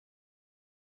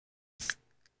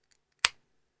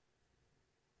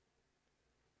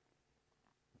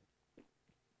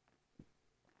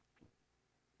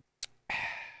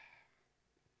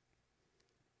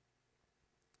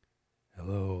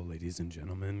Ladies and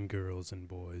gentlemen, girls and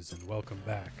boys, and welcome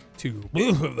back to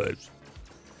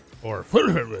or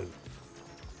Furi.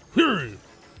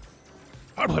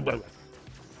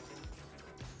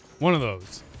 One of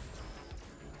those.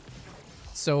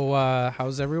 So,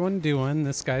 how's everyone doing?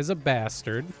 This guy's a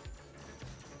bastard.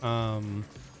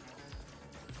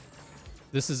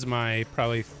 This is my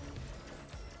probably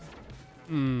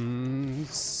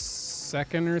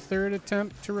second or third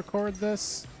attempt to record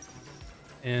this.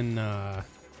 And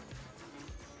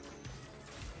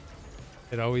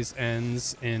it always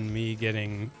ends in me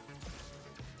getting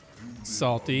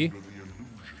salty.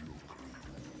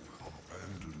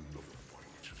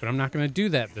 But I'm not going to do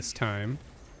that this time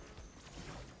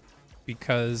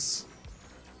because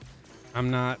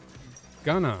I'm not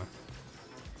gonna.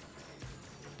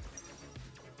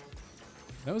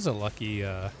 That was a lucky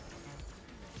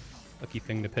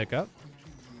thing to pick up.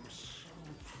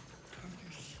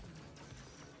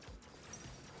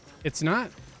 It's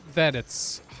not that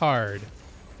it's hard.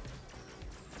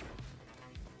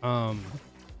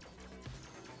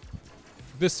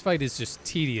 This fight is just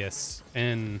tedious,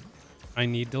 and I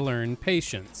need to learn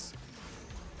patience.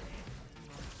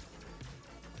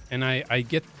 And I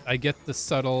get the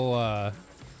subtle,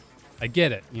 I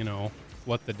get it, you know,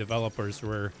 what the developers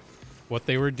were, what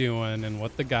they were doing, and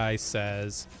what the guy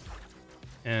says,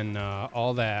 and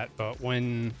all that. But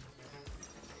when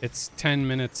it's 10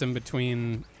 minutes in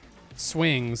between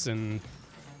swings, and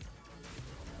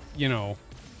you know,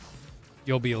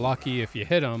 you'll be lucky if you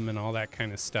hit them and all that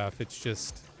kind of stuff, it's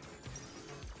just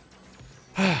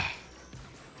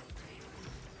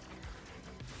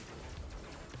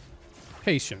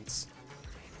patience.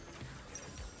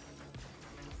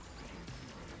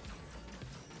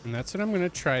 And that's what I'm going to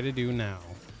try to do now.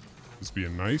 Just be a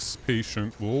nice,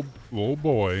 patient little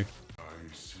boy. I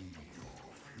see your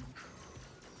future.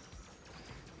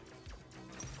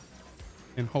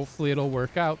 And hopefully it'll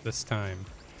work out this time.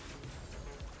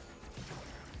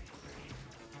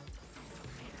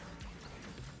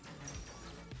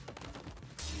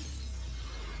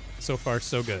 So far,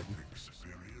 so good.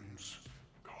 Experience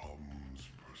comes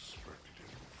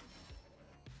perspective.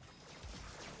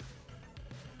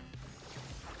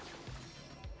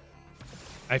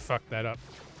 I fucked that up.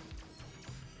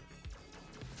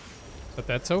 But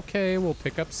that's okay. We'll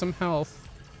pick up some health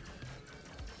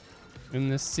in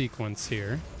this sequence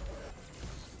here.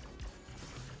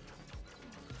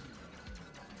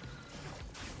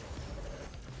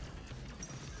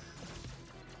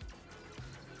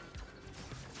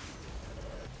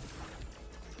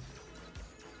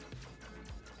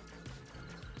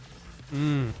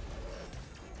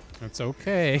 That's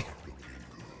okay.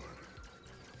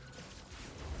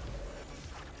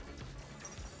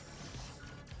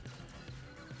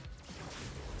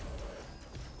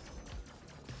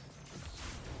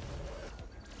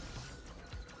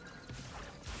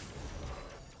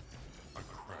 A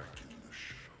crack in the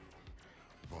shell,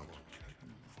 but can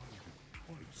you find it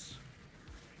twice?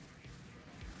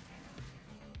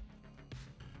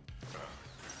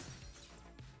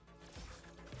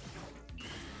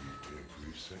 Make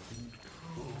every second count.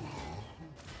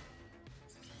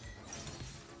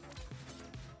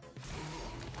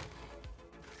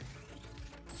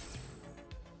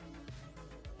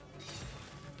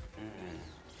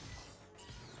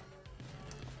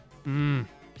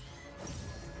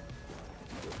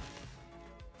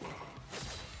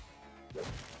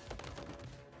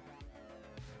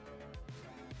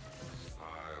 I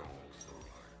also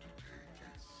like to take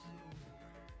it slowly.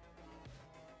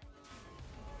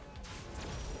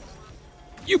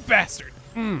 You bastard!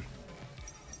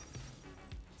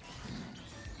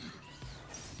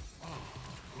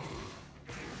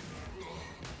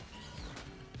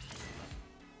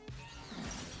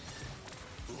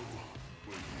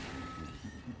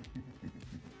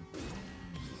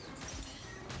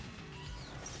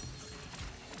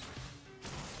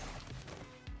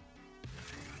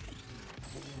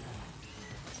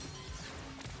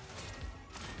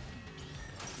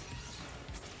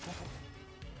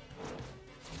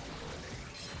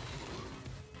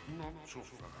 Not so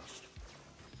fast.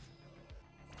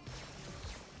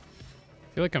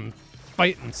 I feel like I'm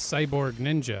fighting Cyborg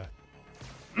Ninja.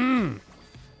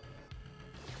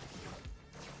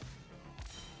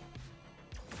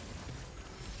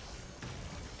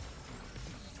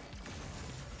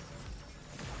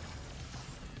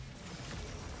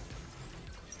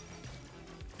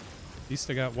 At least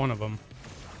I got one of them.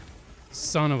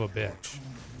 Son of a bitch. This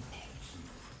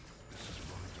is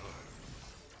my time.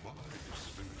 My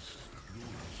space is yours.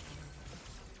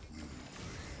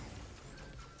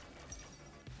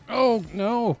 Oh,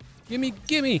 no. Gimme,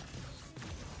 gimme.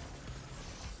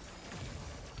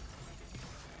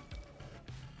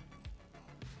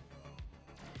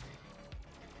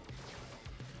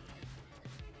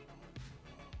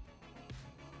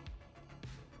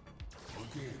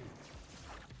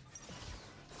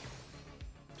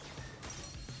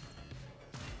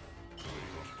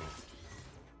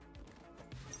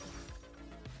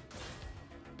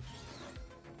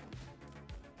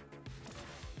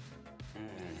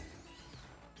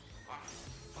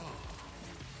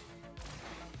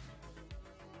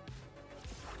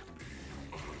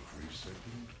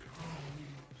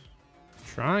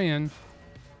 Trying.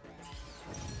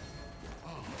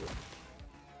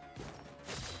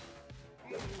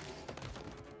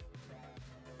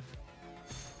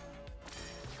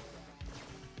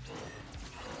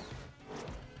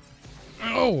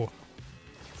 Oh!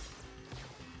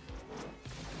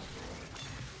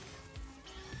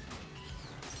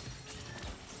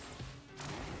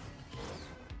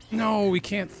 No, we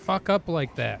can't fuck up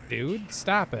like that, dude.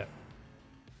 Stop it.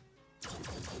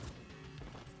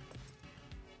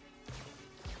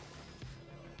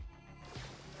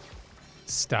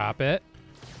 Stop it.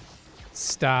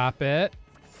 Stop it.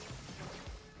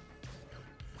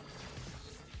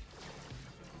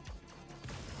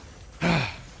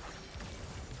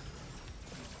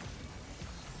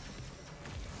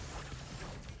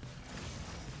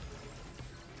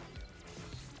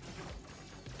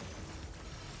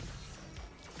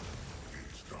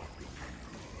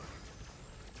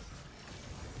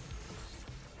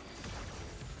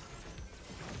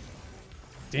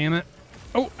 Damn it.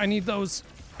 Oh, I need those.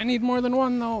 I need more than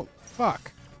one, though.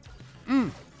 Fuck.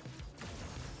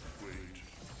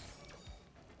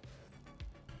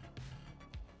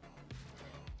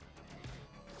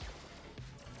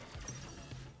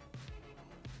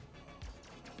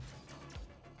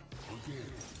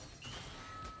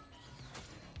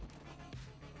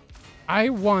 I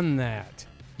won that.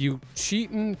 You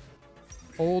cheating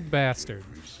old bastard.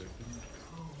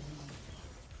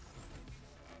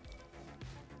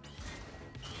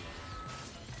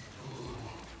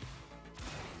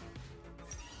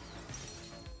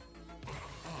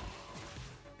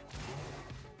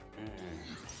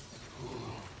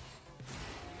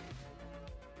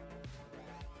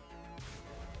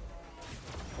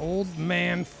 Old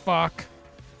man fuck.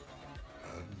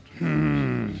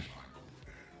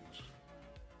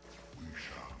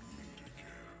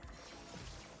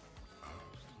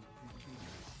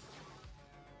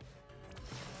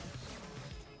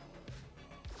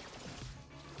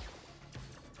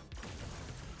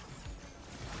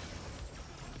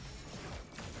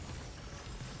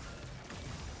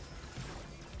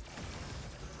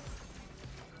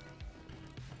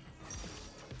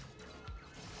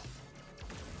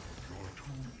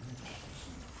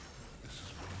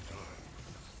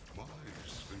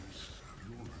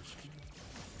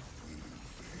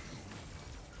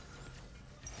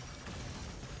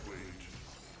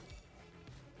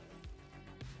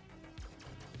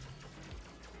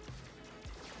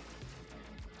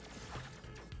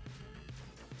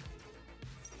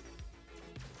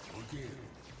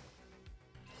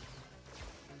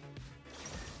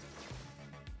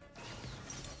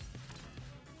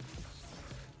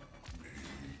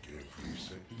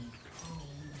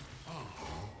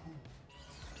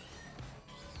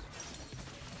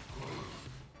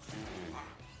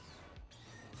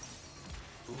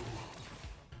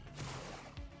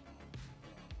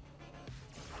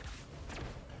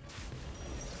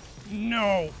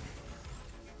 No.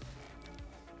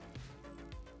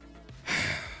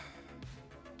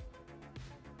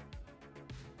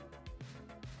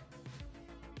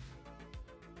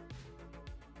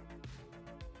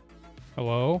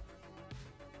 Hello?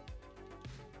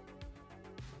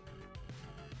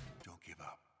 Don't give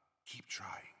up. Keep trying.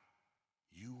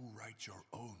 You write your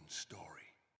own story.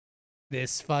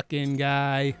 This fucking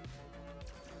guy.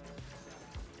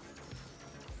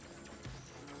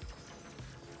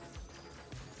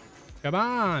 Come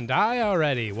on, die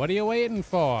already. What are you waiting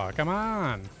for? Come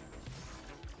on.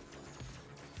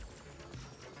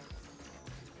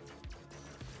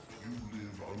 You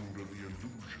live under the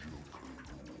illusion of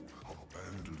control.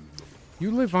 Abandon the You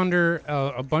live under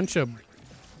a bunch of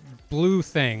blue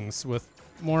things with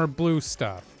more blue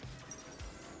stuff.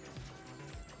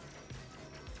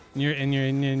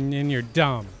 And you're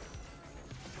dumb.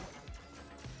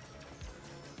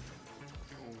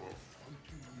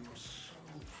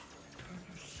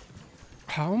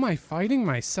 How am I fighting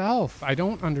myself? I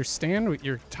don't understand what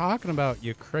you're talking about,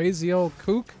 you crazy old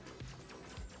kook.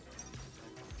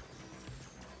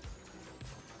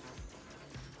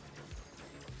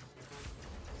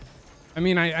 I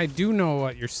mean, I do know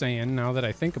what you're saying now that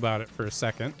I think about it for a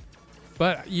second.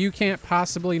 But you can't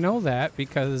possibly know that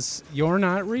because you're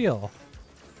not real.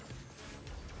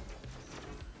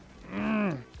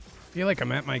 I feel like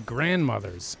I'm at my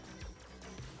grandmother's.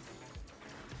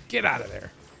 Get out of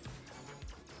there.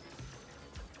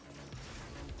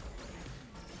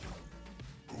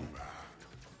 Go back.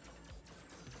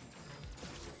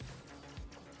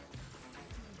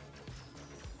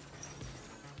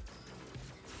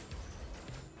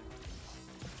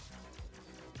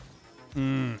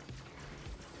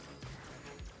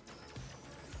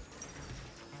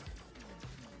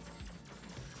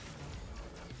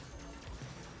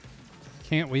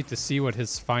 Can't wait to see what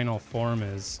his final form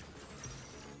is.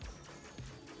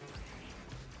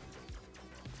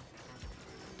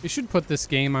 You should put this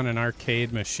game on an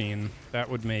arcade machine. That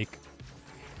would make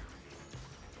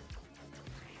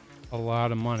a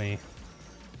lot of money.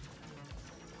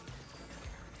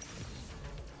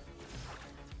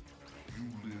 You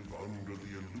live under the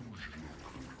illusion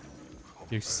of control.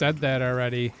 You said that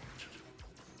already. It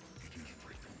is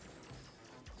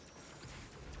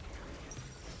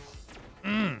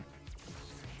written.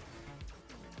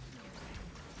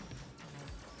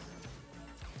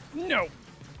 No.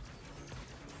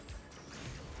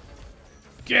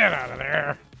 Get out of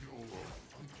there.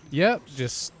 Yep,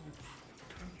 just...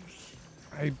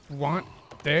 I want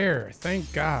there.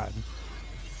 Thank God.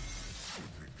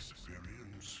 With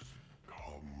experience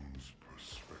comes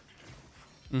perspective.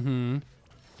 Mm-hmm.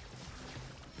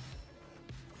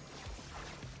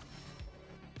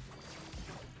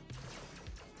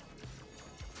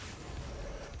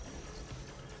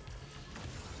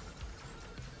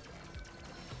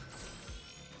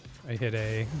 I hit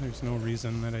A. There's no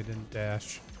reason that I didn't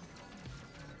dash.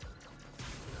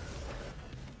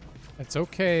 It's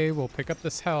okay. We'll pick up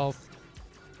this health.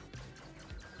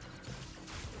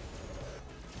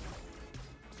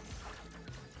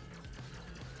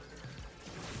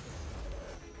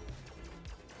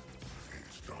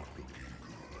 It's not looking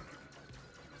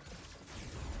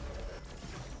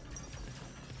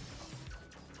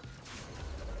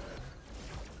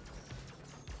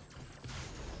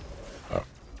good.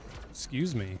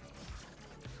 Excuse me.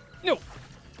 No. A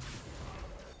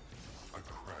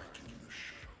crack in the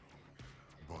shell,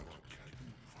 but can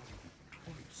you find it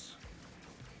twice?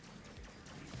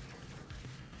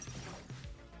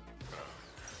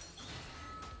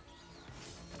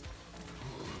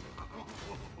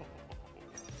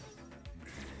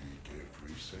 Make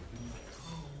every second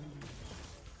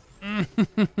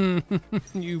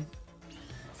count. You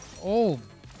old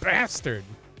bastard.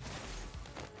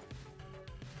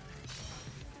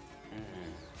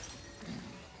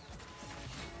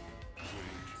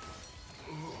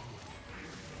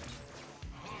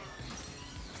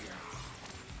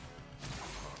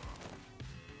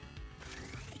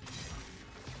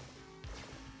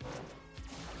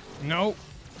 No.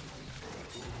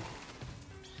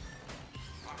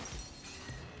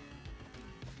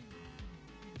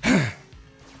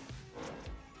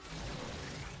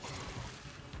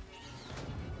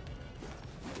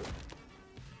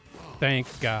 Thank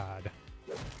God.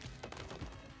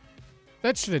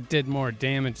 That should have did more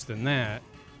damage than that.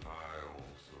 I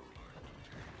also like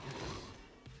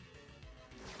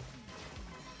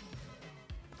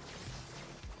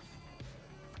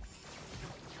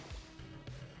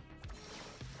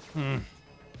to take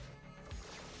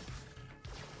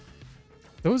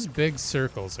Those big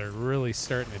circles are really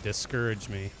starting to discourage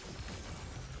me.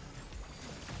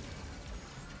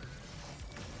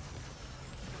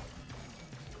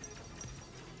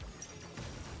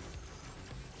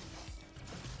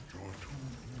 You're too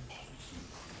impulsive.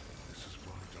 This is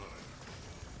my time.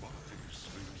 My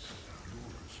space,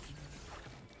 yours,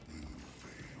 will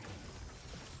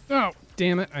fail. Oh,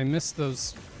 damn it. I missed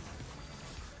those.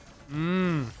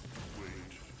 Wait.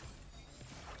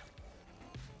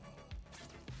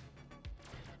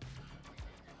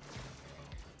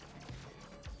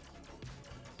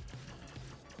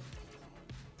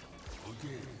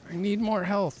 Again. I need more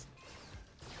health.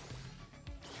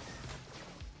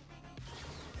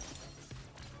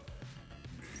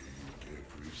 Make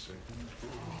every second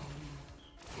count.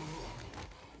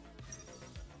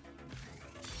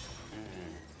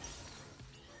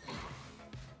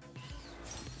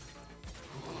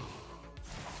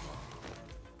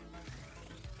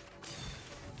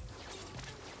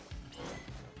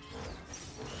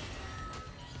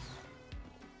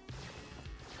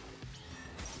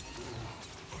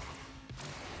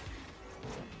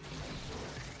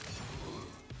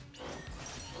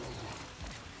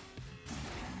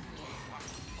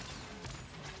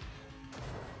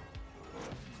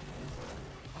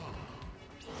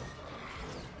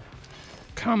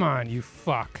 Come on, you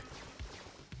fuck.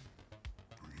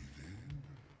 Breathe in.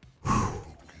 Focus.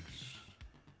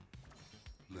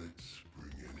 Let's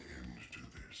bring an end to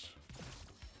this.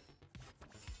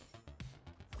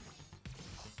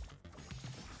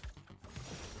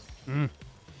 Mm.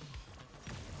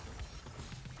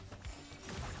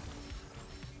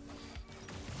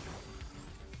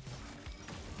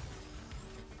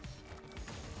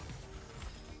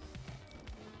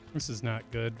 This is not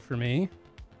good for me.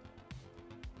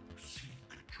 Seek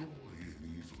joy in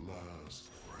these last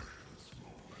precious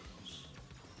moments.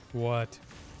 What?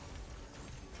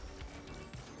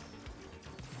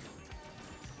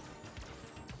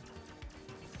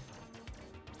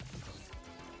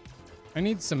 I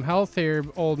need some health here,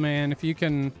 old man. If you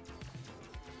can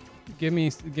give me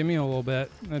a little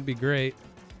bit, that'd be great.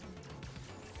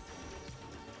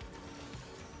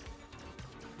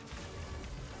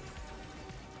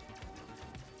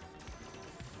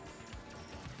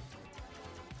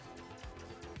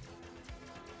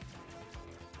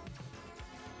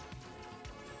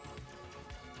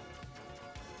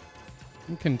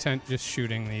 I'm content just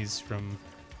shooting these from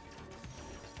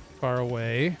far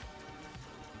away,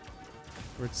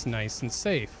 where it's nice and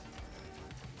safe.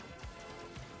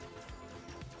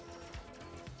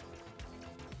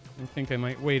 I think I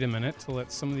might wait a minute to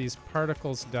let some of these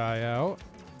particles die out.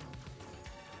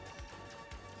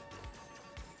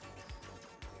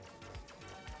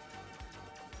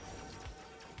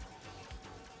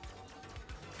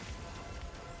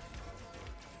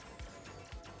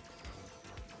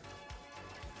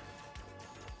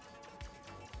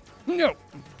 No!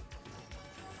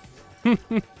 God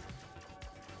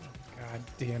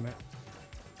damn it.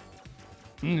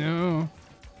 No.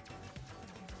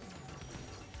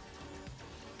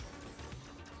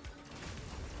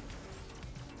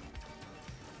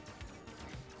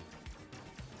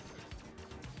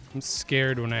 I'm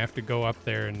scared when I have to go up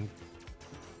there and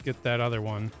get that other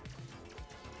one.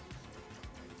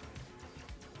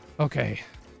 Okay.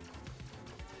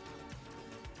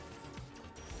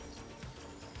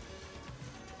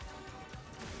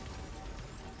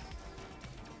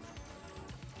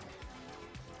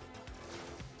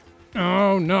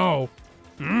 Oh no.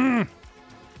 Mm.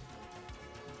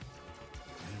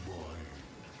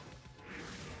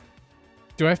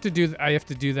 Do I have to do I have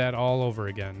to do that all over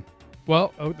again?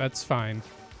 Well, oh, that's fine.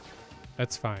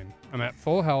 That's fine. I'm at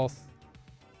full health.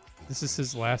 This is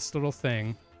his last little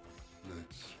thing.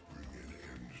 Let's bring an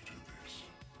end to this.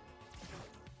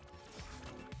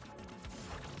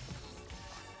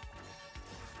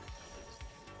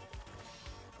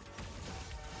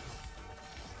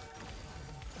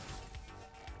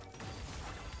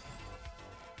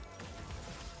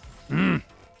 Mm.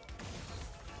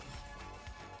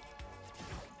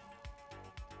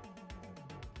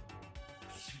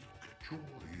 Seek joy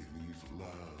in these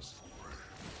last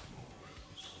precious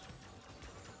moments.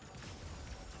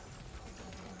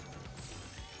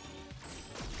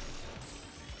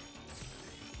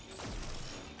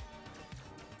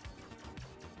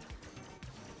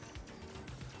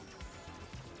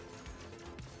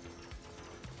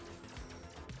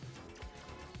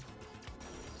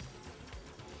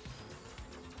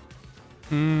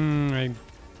 I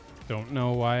don't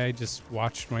know why I just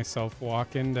watched myself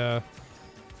walk into...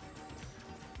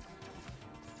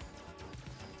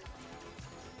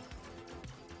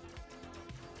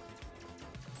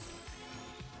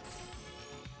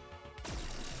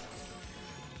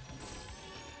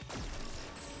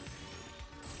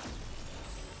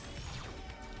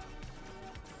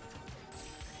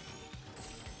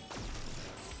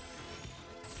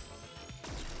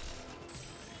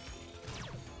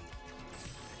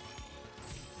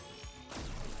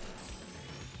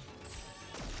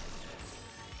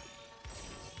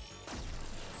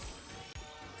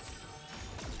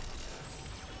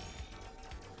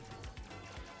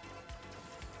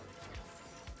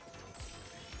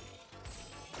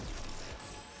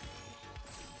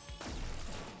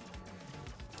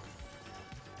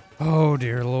 Oh,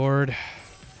 dear Lord.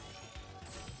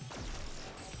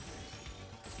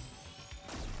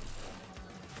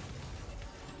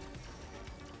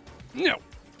 No.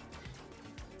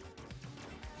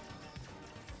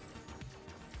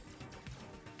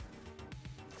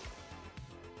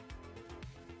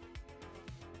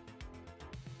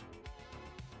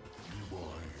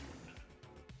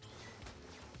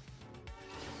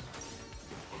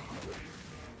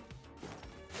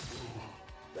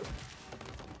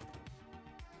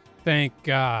 Thank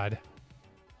God.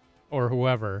 Or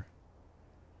whoever.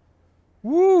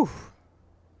 Woo!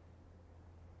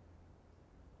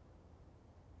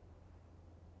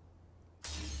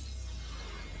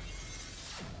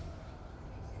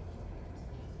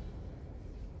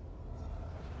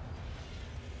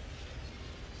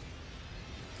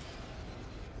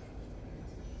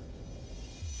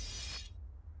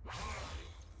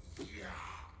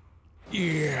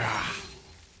 Yeah.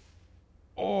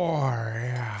 Or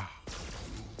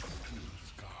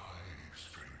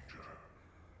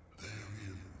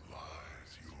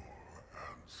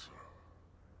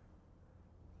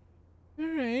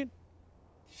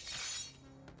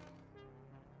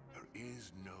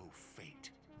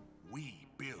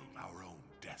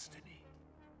destiny.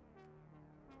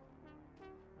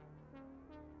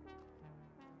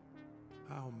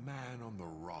 Our man on the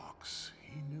rocks,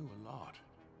 he knew a lot.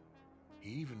 He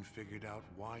even figured out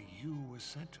why you were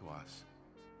sent to us.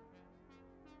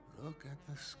 Look at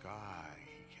the sky,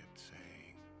 he kept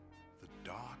saying. The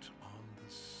dot on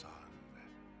the sun.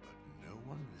 But no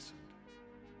one listened.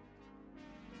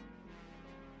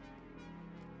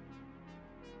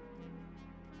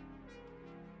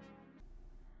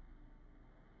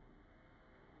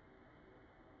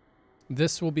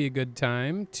 This will be a good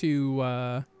time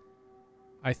to,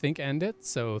 I think, end it.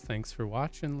 So thanks for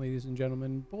watching, ladies and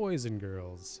gentlemen, boys and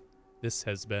girls. This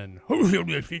has been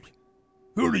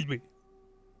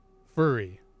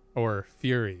Furi, or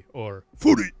Fury, or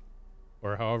Furi,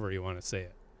 or however you want to say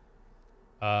it.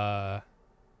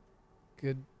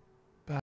 Good